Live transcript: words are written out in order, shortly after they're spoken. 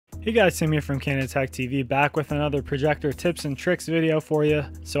Hey guys, Tim here from Candid TV, back with another projector tips and tricks video for you.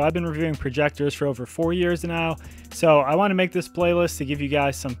 So I've been reviewing projectors for over 4 years now, so I want to make this playlist to give you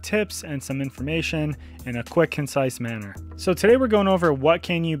guys some tips and some information in a quick, concise manner. So today we're going over what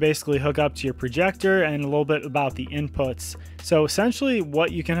can you basically hook up to your projector and a little bit about the inputs. So essentially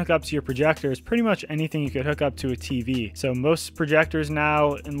what you can hook up to your projector is pretty much anything you could hook up to a TV. So most projectors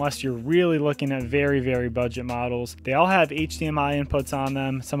now, unless you're really looking at very budget models, they all have HDMI inputs on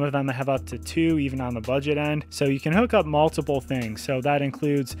them. Some of them have up to 2, even on the budget end. So you can hook up multiple things. So that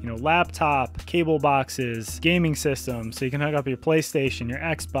includes, laptop, cable boxes, gaming systems. So you can hook up your PlayStation, your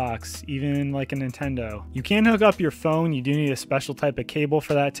Xbox, even like a Nintendo. You can hook up your phone. You do need a special type of cable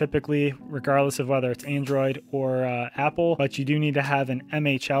for that typically, regardless of whether it's Android or Apple, but you do need to have an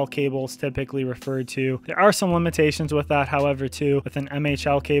MHL cable, is typically referred to. There are some limitations with that, however, too. With an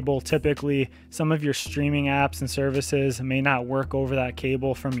MHL cable, typically some of your streaming apps and services may not work over that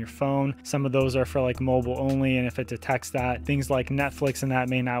cable from your phone. Some of those are for like mobile only, and if it detects that, things like Netflix and that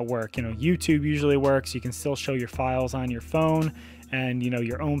may not work. YouTube usually works. You can still show your files on your phone and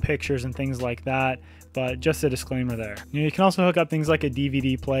your own pictures and things like that, but just a disclaimer there. You can also hook up things like a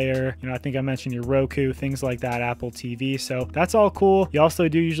DVD player. I think I mentioned your Roku, things like that, Apple TV. So that's all cool. You also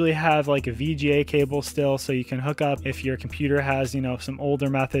do usually have like a VGA cable still, so you can hook up if your computer has, some older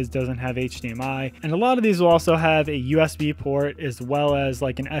methods, doesn't have HDMI. And a lot of these will also have a USB port as well as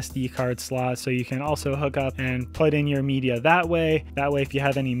like an SD card slot. So you can also hook up and put in your media that way. That way, if you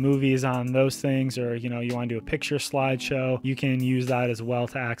have any movies on those things, or, you want to do a picture slideshow, you can use that as well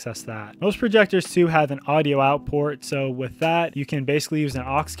to access that. Most projectors too have an audio out port, so with that you can basically use an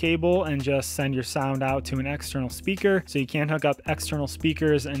aux cable and just send your sound out to an external speaker. So you can hook up external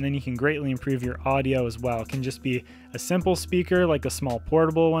speakers, and then you can greatly improve your audio as well. It can just be a simple speaker, like a small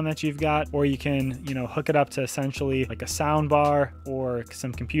portable one that you've got, or you can hook it up to essentially like a sound bar or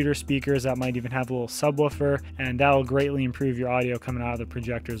some computer speakers that might even have a little subwoofer, and that will greatly improve your audio coming out of the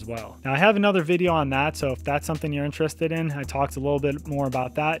projector as well. Now I have another video on that, so if that's something you're interested in, I talked a little bit more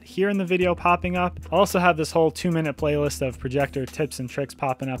about that here in the video popping up. I'll also have this whole 2-minute playlist of projector tips and tricks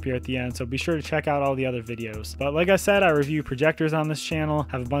popping up here at the end, so be sure to check out all the other videos. But like I said, I review projectors on this channel,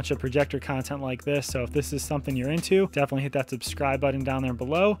 have a bunch of projector content like this, so if this is something you're into, definitely hit that subscribe button down there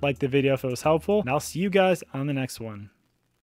below, like the video if it was helpful, and I'll see you guys on the next one.